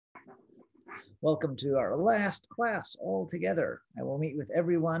Welcome to our last class all together. I will meet with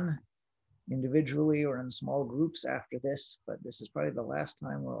everyone individually or in small groups after this, but this is probably the last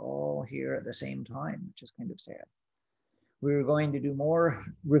time we're all here at the same time, which is kind of sad. We're going to do more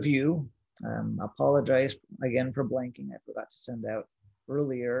review. Apologize again for blanking. I forgot to send out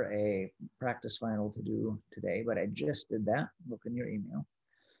earlier a practice final to do today, but I just did that. Look in your email.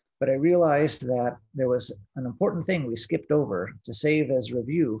 But I realized that there was an important thing we skipped over to save as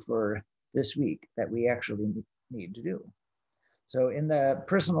review for this week that we actually need to do. So in the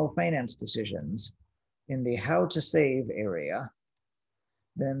personal finance decisions, in the how to save area,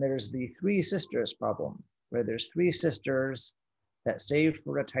 then there's the three sisters problem, where there's three sisters that save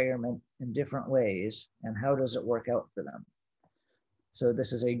for retirement in different ways, and how does it work out for them? So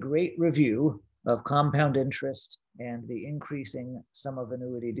this is a great review of compound interest and the increasing sum of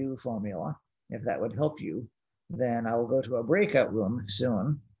annuity due formula. If that would help you, then I'll go to a breakout room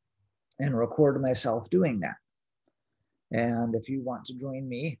soon and record myself doing that. And if you want to join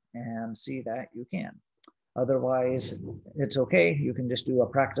me and see that, you can. Otherwise, it's okay. You can just do a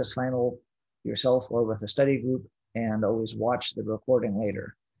practice final yourself or with a study group and always watch the recording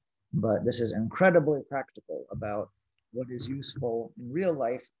later. But this is incredibly practical about what is useful in real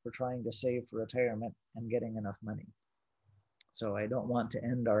life for trying to save for retirement and getting enough money. So I don't want to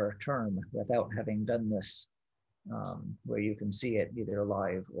end our term without having done this, where you can see it either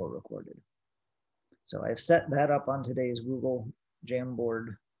live or recorded. So I've set that up on today's Google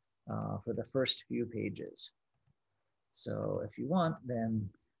Jamboard for the first few pages. So if you want, then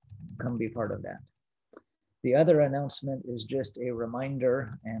come be part of that. The other announcement is just a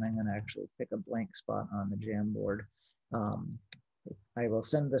reminder, and I'm going to actually pick a blank spot on the Jamboard. I will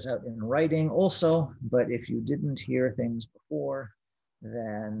send this out in writing also, but if you didn't hear things before,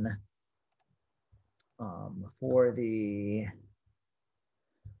 then for the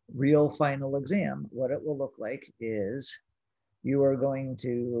real final exam, what it will look like is you are going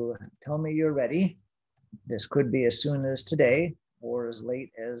to tell me you're ready. This could be as soon as today or as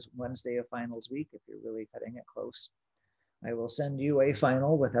late as Wednesday of finals week if you're really cutting it close. I will send you a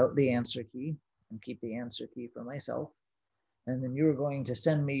final without the answer key and keep the answer key for myself. And then you're going to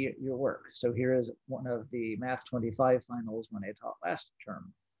send me your work. So here is one of the Math 25 finals when I taught last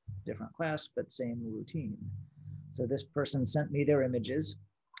term. Different class, but same routine. So this person sent me their images.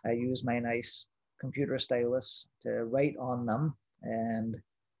 I use my nice computer stylus to write on them. And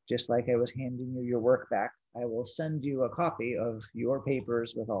just like I was handing you your work back, I will send you a copy of your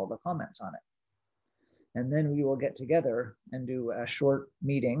papers with all the comments on it. And then we will get together and do a short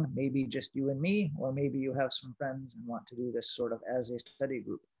meeting, maybe just you and me, or maybe you have some friends and want to do this sort of as a study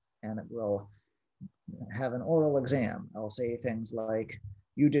group. And it will have an oral exam. I'll say things like,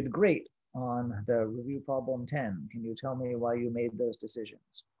 you did great on the review problem 10. Can you tell me why you made those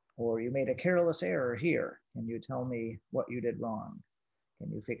decisions? Or you made a careless error here. Can you tell me what you did wrong?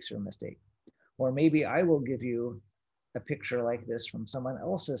 Can you fix your mistake? Or maybe I will give you a picture like this from someone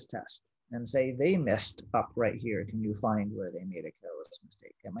else's test and say they messed up right here. Can you find where they made a careless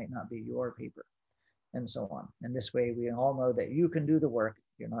mistake? It might not be your paper, and so on. And this way we all know that you can do the work.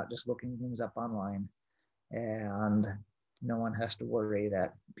 You're not just looking things up online, and no one has to worry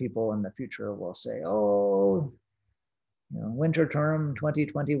that people in the future will say, oh, winter term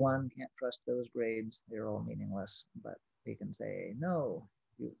 2021, can't trust those grades. They're all meaningless. But they can say, no,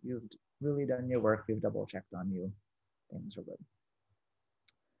 you've really done your work. We've double checked on you. Things are good.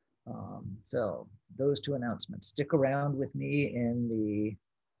 So those two announcements. Stick around with me in the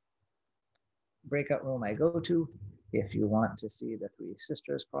breakout room I go to if you want to see the three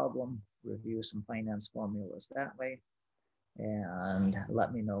sisters problem, review some finance formulas that way, and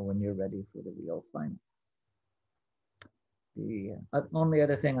let me know when you're ready for the real final. The only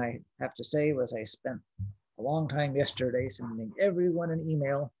other thing I have to say was I spent a long time yesterday sending everyone an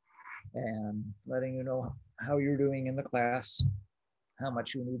email and letting you know how you're doing in the class, how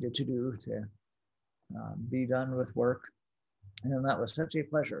much you needed to do to be done with work. And that was such a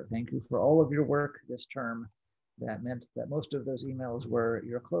pleasure. Thank you for all of your work this term. That meant that most of those emails were,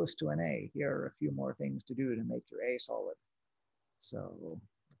 you're close to an A. Here are a few more things to do to make your A solid. So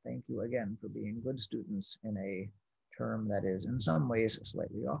thank you again for being good students in a term that is in some ways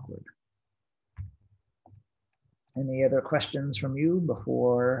slightly awkward. Any other questions from you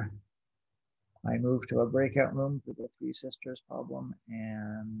before I move to a breakout room for the three sisters problem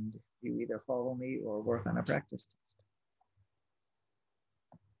and you either follow me or work on a practice test?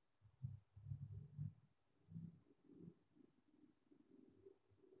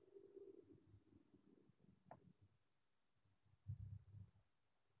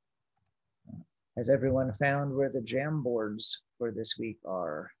 Has everyone found where the Jamboards for this week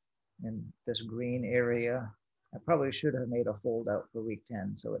are? in this green area. I probably should have made a fold out for week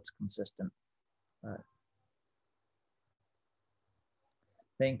 10 so it's consistent. But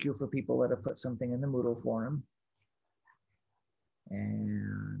thank you for people that have put something in the Moodle forum.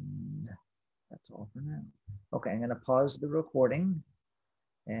 And that's all for now. Okay, I'm going to pause the recording.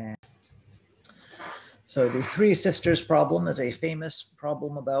 And so the Three Sisters problem is a famous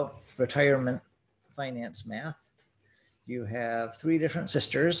problem about retirement finance math. You have three different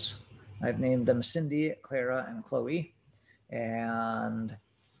sisters. I've named them Cindy, Clara, and Chloe. And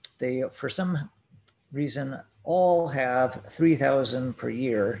they, for some reason, all have $3,000 per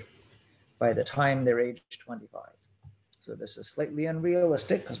year by the time they're age 25. So this is slightly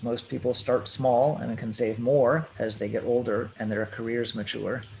unrealistic because most people start small and can save more as they get older and their careers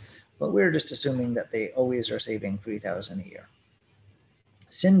mature. But we're just assuming that they always are saving $3,000 a year.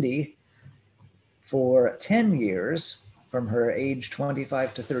 Cindy, for 10 years, from her age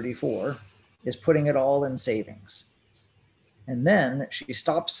 25 to 34, is putting it all in savings. And then she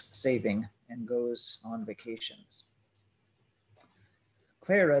stops saving and goes on vacations.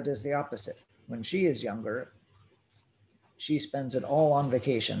 Clara does the opposite. When she is younger, she spends it all on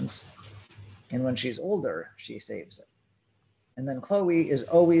vacations. And when she's older, she saves it. And then Chloe is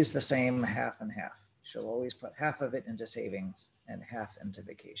always the same, half and half. She'll always put half of it into savings and half into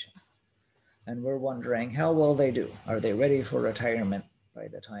vacation. And we're wondering, how will they do? Are they ready for retirement by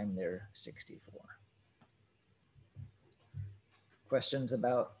the time they're 64? Questions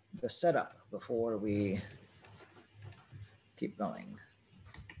about the setup before we keep going?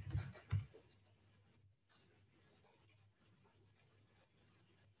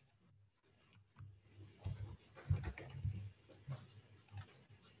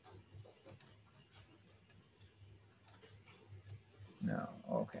 No,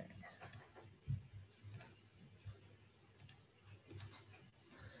 okay.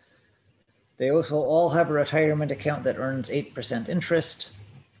 They also all have a retirement account that earns 8% interest.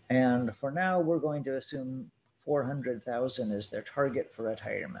 And for now, we're going to assume 400,000 is their target for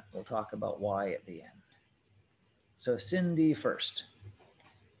retirement. We'll talk about why at the end. So Cindy first.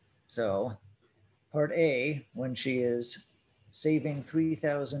 So part A, when she is saving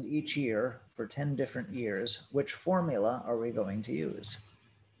 3,000 each year for 10 different years, which formula are we going to use?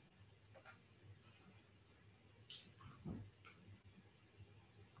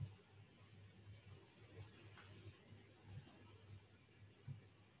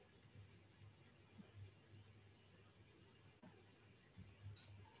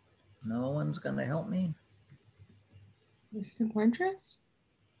 No one's going to help me? The simple interest?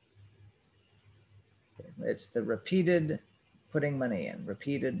 It's the repeated putting money in,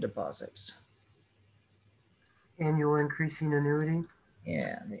 repeated deposits. Annual increasing annuity?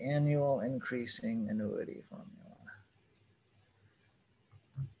 Yeah, the annual increasing annuity formula.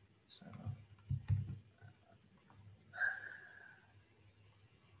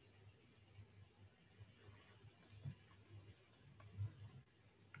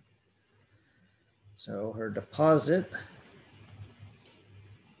 So her deposit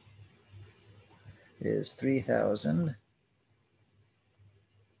is 3,000.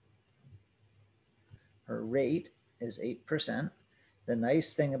 Her rate is 8%. The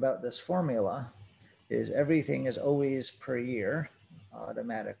nice thing about this formula is everything is always per year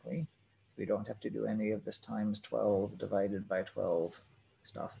automatically. We don't have to do any of this times 12 divided by 12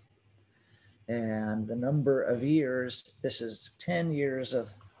 stuff. And the number of years, this is 10 years of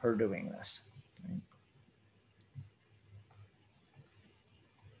her doing this. Right?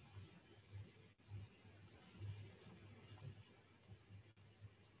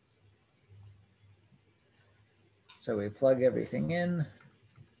 So we plug everything in.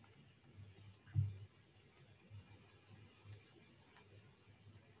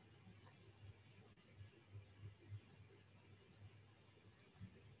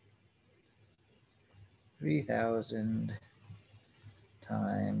 $3,000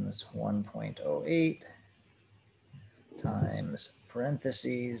 times 1.08 times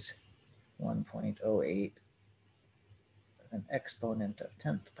parentheses 1.08 with an exponent of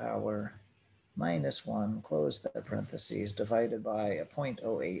 10th power minus 1, close the parentheses, divided by a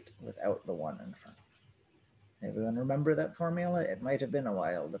 0.08 without the 1 in front. Everyone remember that formula? It might have been a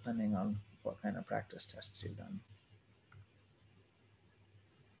while depending on what kind of practice tests you've done.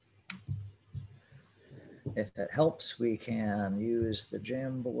 If it helps, we can use the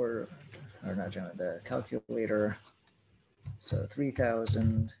Jamboard, or not Jamboard, the calculator. So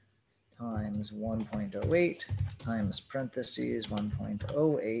 3,000 times 1.08 times parentheses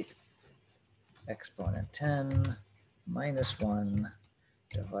 1.08 exponent 10 minus 1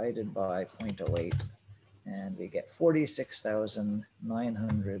 divided by 0.08 And we get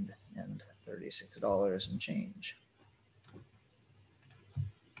 $46,936 and change.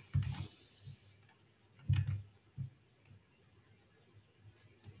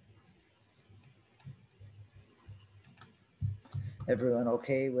 Everyone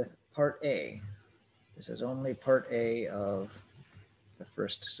okay with part A? This is only part A of the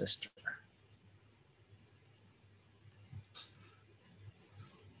first sister.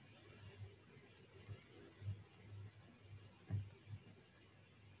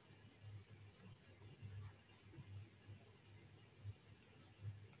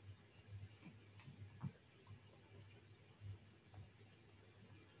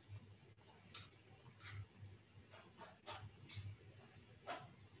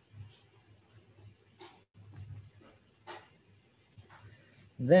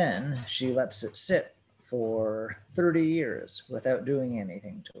 Then she lets it sit for 30 years without doing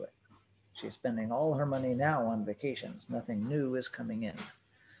anything to it. She's spending all her money now on vacations. Nothing new is coming in.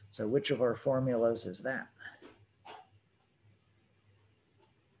 So which of our formulas is that?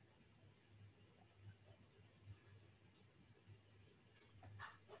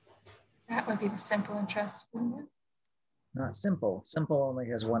 That would be the simple interest. Wouldn't it? Not simple. Simple only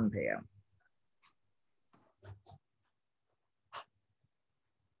has one payout.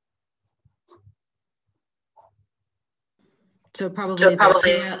 So probably the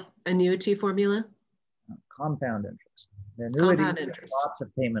payout annuity formula? Compound interest. The annuity Compound interest. Lots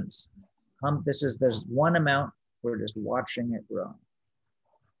of payments. There's one amount, we're just watching it grow.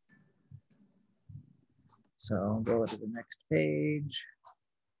 So I'll go to the next page.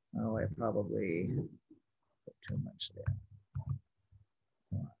 Oh, I probably put too much there.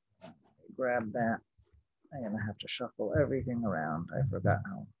 Grab that. I'm gonna have to shuffle everything around. I forgot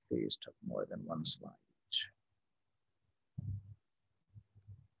how these took more than one slide each.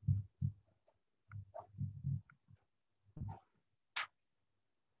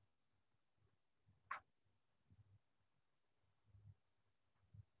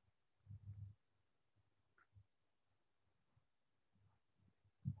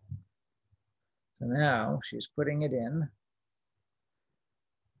 So now she's putting it in.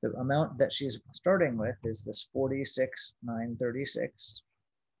 The amount that she's starting with is this 46,936.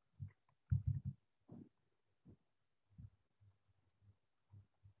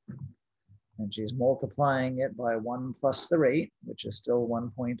 And she's multiplying it by 1 plus the rate, which is still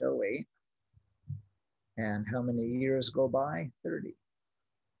 1.08. And how many years go by? 30.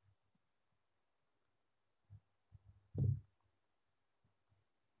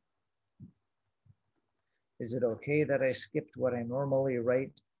 Is it okay that I skipped what I normally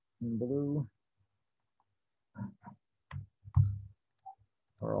write in blue?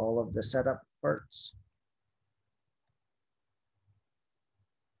 For all of the setup parts?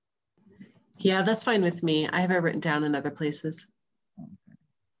 Yeah, that's fine with me. I have it written down in other places. Okay.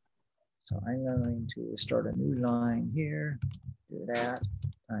 So I'm going to start a new line here, do that,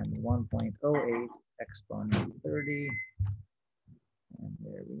 times 1.08 exponent 30, and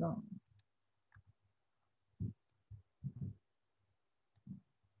there we go.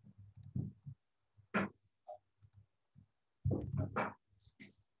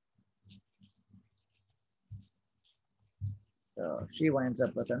 So she winds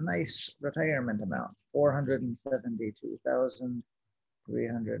up with a nice retirement amount,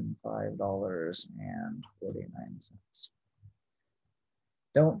 $472,305.49.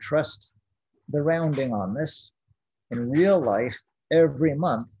 Don't trust the rounding on this. In real life, every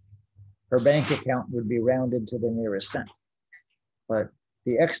month, her bank account would be rounded to the nearest cent. But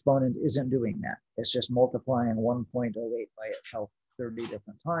the exponent isn't doing that. It's just multiplying 1.08 by itself 30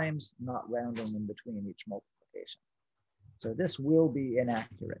 different times, not rounding in between each multiplication. So this will be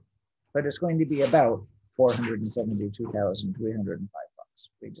inaccurate, but it's going to be about $472,305.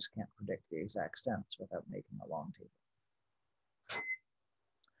 We just can't predict the exact cents without making a long table.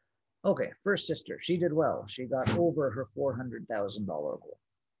 Okay, first sister, she did well. She got over her $400,000 goal.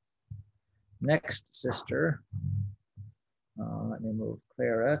 Next sister, let me move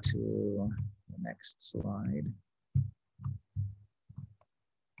Clara to the next slide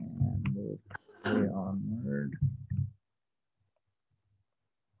and move onward.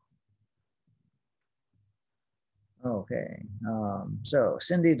 Okay, so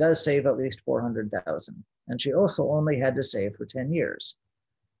Cindy does save at least 400,000, and she also only had to save for 10 years.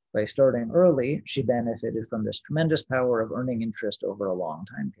 By starting early, she benefited from this tremendous power of earning interest over a long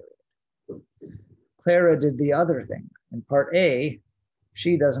time period. Clara did the other thing. In part A,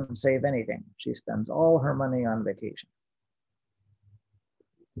 she doesn't save anything. She spends all her money on vacation.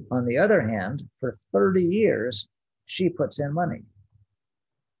 On the other hand, for 30 years, she puts in money.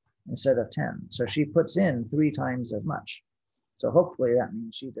 instead of 10. So she puts in 3 times as much. So hopefully that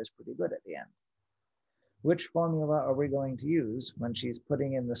means she does pretty good at the end. Which formula are we going to use when she's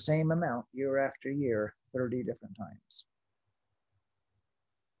putting in the same amount year after year, 30 different times?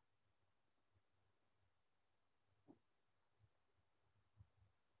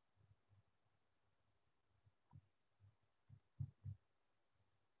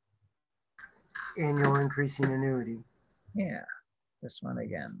 Annual increasing annuity. Yeah, this one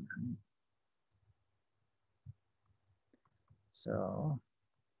again. So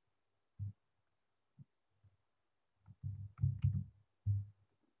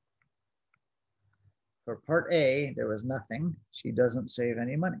for part A, there was nothing. She doesn't save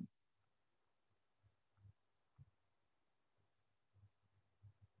any money.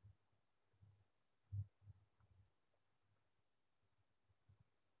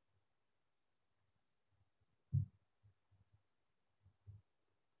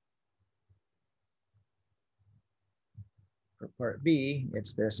 For part B,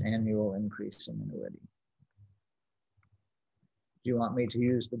 it's this annual increase in annuity. Do you want me to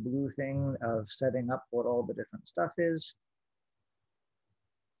use the blue thing of setting up what all the different stuff is?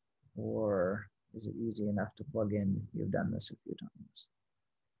 Or is it easy enough to plug in? You've done this a few times.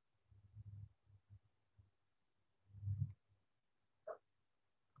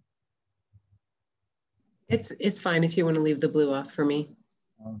 It's fine if you want to leave the blue off for me.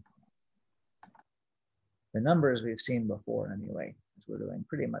 The numbers we've seen before anyway, because we're doing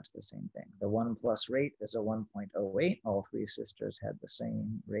pretty much the same thing. The 1 plus rate is a 1.08. All 3 sisters had the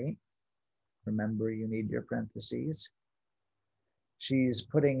same rate. Remember, you need your parentheses. She's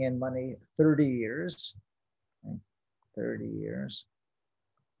putting in money 30 years. Okay, 30 years.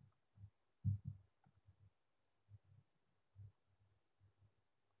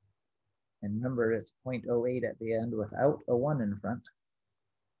 And remember, it's 0.08 at the end without a 1 in front.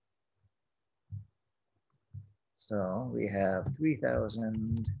 So we have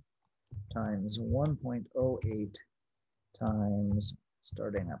 3,000 times 1.08 times,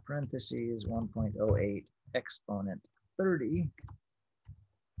 starting up parentheses, 1.08 exponent 30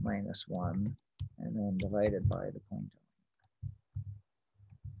 minus 1, and then divided by the 0.08.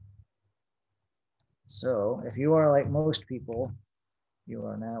 So if you are like most people, you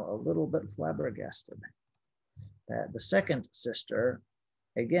are now a little bit flabbergasted that the second sister,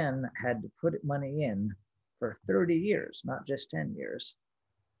 again, had to put money in for 30 years, not just 10 years.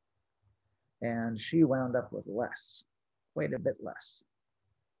 And she wound up with less, quite a bit less.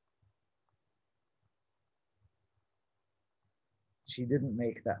 She didn't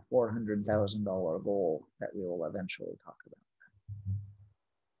make that $400,000 goal that we will eventually talk about.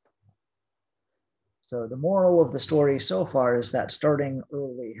 So the moral of the story so far is that starting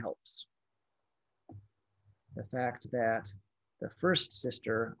early helps. The fact that the first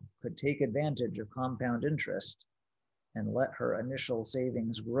sister could take advantage of compound interest and let her initial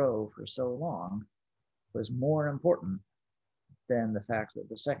savings grow for so long was more important than the fact that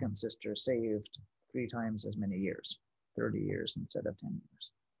the second sister saved 3 times as many years, 30 years instead of 10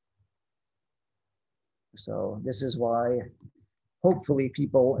 years. So this is why hopefully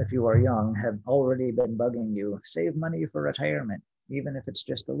people, if you are young, have already been bugging you, save money for retirement, even if it's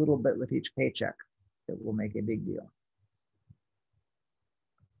just a little bit with each paycheck, it will make a big deal.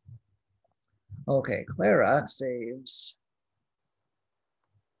 Okay, Clara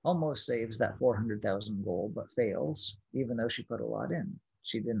almost saves that 400,000 goal, but fails, even though she put a lot in.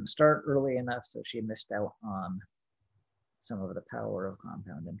 She didn't start early enough, so she missed out on some of the power of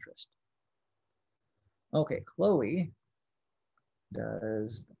compound interest. Okay, Chloe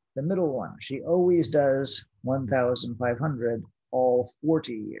does the middle one. She always does 1,500 all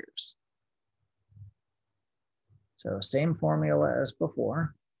 40 years. So same formula as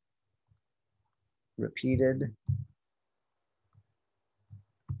before, repeated.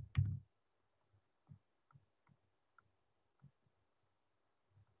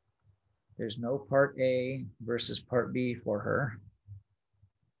 There's no part A versus part B for her.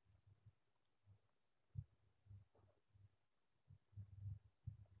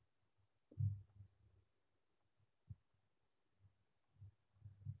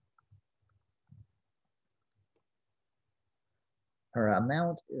 Her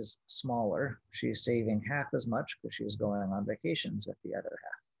amount is smaller. She's saving half as much because she's going on vacations with the other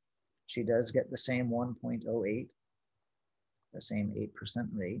half. She does get the same 1.08, the same 8%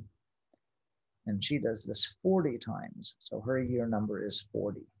 rate. And she does this 40 times. So her year number is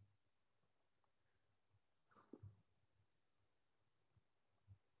 40.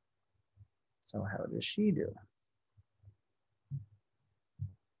 So how does she do?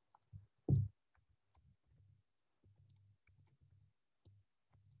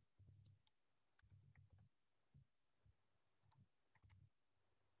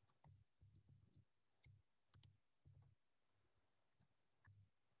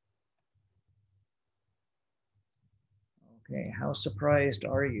 Okay, how surprised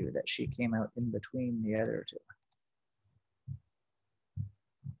are you that she came out in between the other two?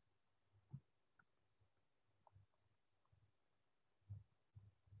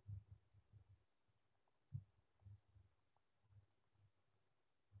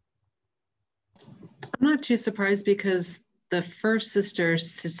 I'm not too surprised because the first sister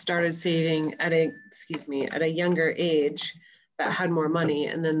started saving at a younger age that had more money,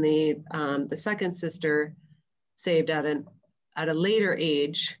 and then the second sister saved at a later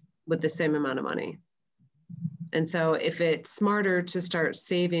age with the same amount of money. And so if it's smarter to start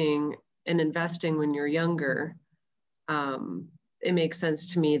saving and investing when you're younger, it makes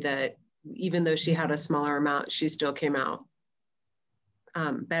sense to me that even though she had a smaller amount, she still came out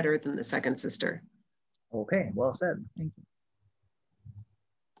better than the second sister. Okay, well said. Thank you.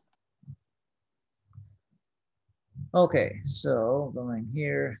 Okay, so going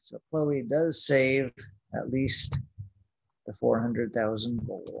here, so Chloe does save at least the 400,000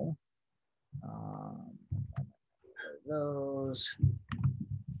 goal. Those.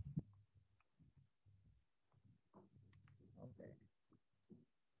 Okay.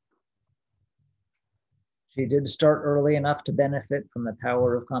 She did start early enough to benefit from the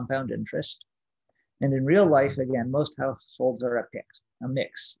power of compound interest. And in real life, again, most households are a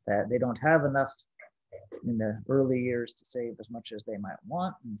mix that they don't have enough in the early years to save as much as they might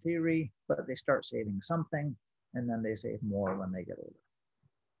want in theory, but they start saving something and then they save more when they get older.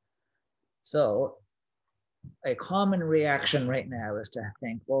 So a common reaction right now is to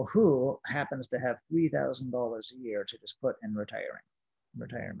think, well, who happens to have $3,000 a year to just put in retirement?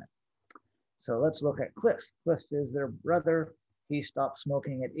 So let's look at Cliff. Cliff is their brother. He stopped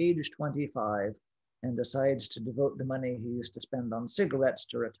smoking at age 25 and decides to devote the money he used to spend on cigarettes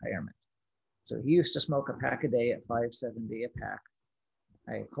to retirement. So he used to smoke a pack a day at $5.70 a pack.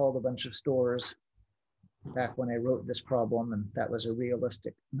 I called a bunch of stores back when I wrote this problem, and that was a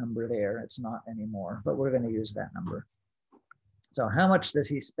realistic number there. It's not anymore, but we're going to use that number. So how much does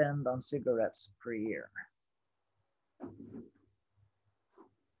he spend on cigarettes per year?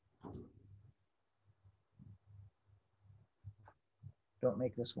 Don't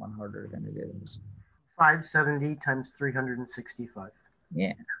make this one harder than it is. 570 times 365.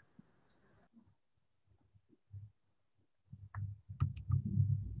 Yeah.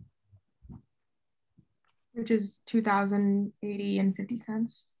 Which is 2,080 and 50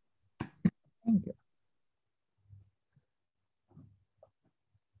 cents. Thank you.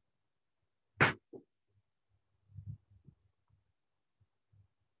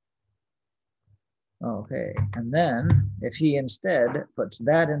 Okay, and then if he instead puts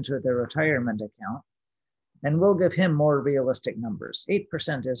that into the retirement account, and we'll give him more realistic numbers.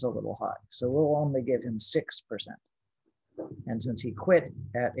 8% is a little high, so we'll only give him 6%. And since he quit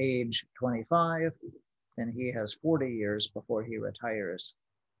at age 25, then he has 40 years before he retires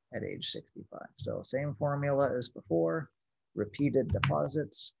at age 65. So same formula as before, repeated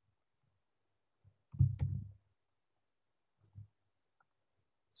deposits.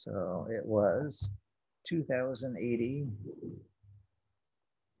 So it was 2,080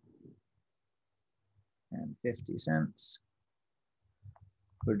 and 50 cents.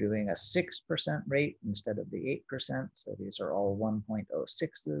 We're doing a 6% rate instead of the 8%. So these are all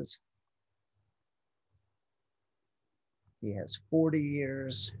 1.06s. He has 40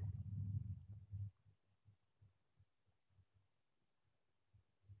 years.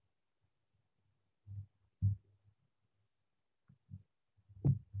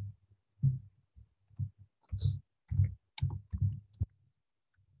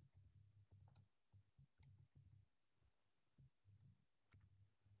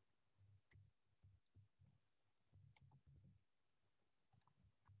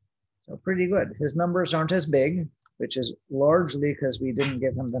 So pretty good. His numbers aren't as big, which is largely because we didn't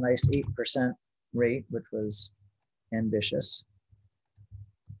give him the nice 8% rate, which was ambitious.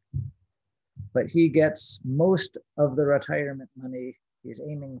 But he gets most of the retirement money he's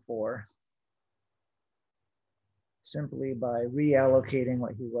aiming for simply by reallocating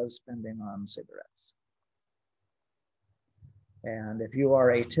what he was spending on cigarettes. And if you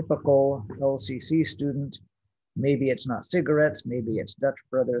are a typical LCC student, maybe it's not cigarettes, maybe it's Dutch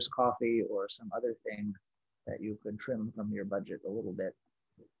Brothers coffee or some other thing that you could trim from your budget a little bit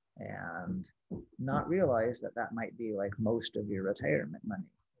and not realize that that might be like most of your retirement money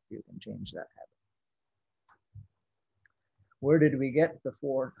if you can change that habit. Where did we get the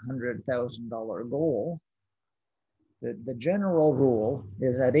 $400,000 goal? The general rule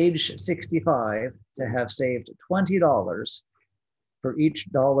is at age 65 to have saved $20 for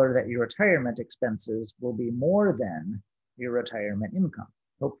each dollar that your retirement expenses will be more than your retirement income.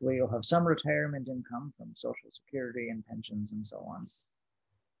 Hopefully you'll have some retirement income from Social Security and pensions and so on.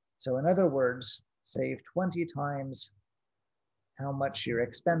 So in other words, save 20 times how much your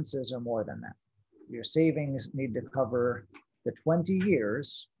expenses are more than that. Your savings need to cover the 20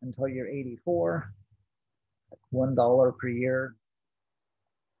 years until you're 84, $1 per year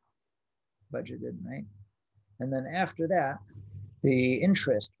budgeted, right? And then after that, the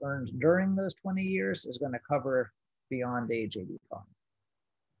interest earned during those 20 years is going to cover beyond age 85.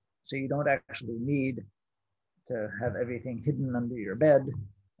 So you don't actually need to have everything hidden under your bed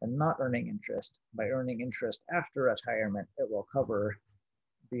and not earning interest. By earning interest after retirement, it will cover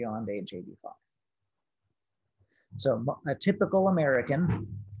beyond age 85. So a typical American,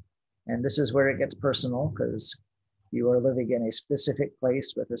 and this is where it gets personal because you are living in a specific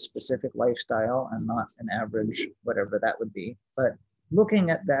place with a specific lifestyle and not an average, whatever that would be. But looking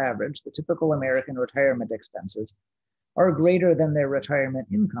at the average, the typical American retirement expenses are greater than their retirement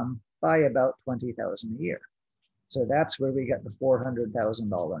income by about $20,000 a year. So that's where we get the $400,000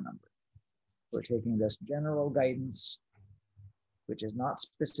 number. We're taking this general guidance, which is not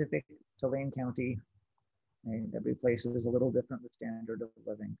specific to Lane County. And every place is a little different with standard of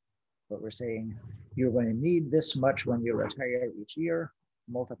living. But we're saying you're going to need this much when you retire each year,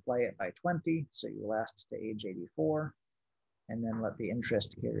 multiply it by 20, so you last to age 84, and then let the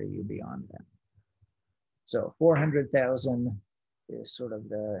interest carry you beyond that. So 400,000 is sort of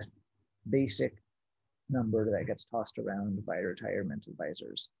the basic number that gets tossed around by retirement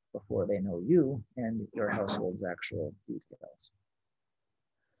advisors before they know you and your household's actual details.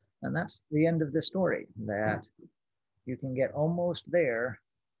 And that's the end of the story, that you can get almost there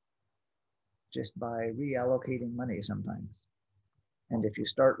just by reallocating money sometimes. And if you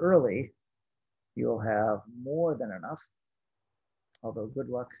start early, you'll have more than enough, although good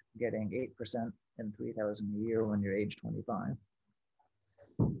luck getting 8% and $3,000 a year when you're age 25.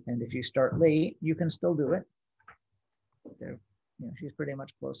 And if you start late, you can still do it. There, she's pretty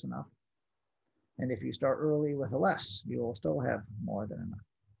much close enough. And if you start early with less, you will still have more than enough.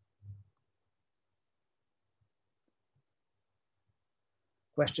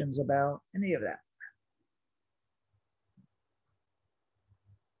 Questions about any of that?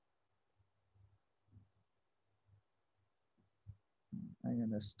 I'm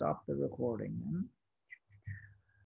going to stop the recording then.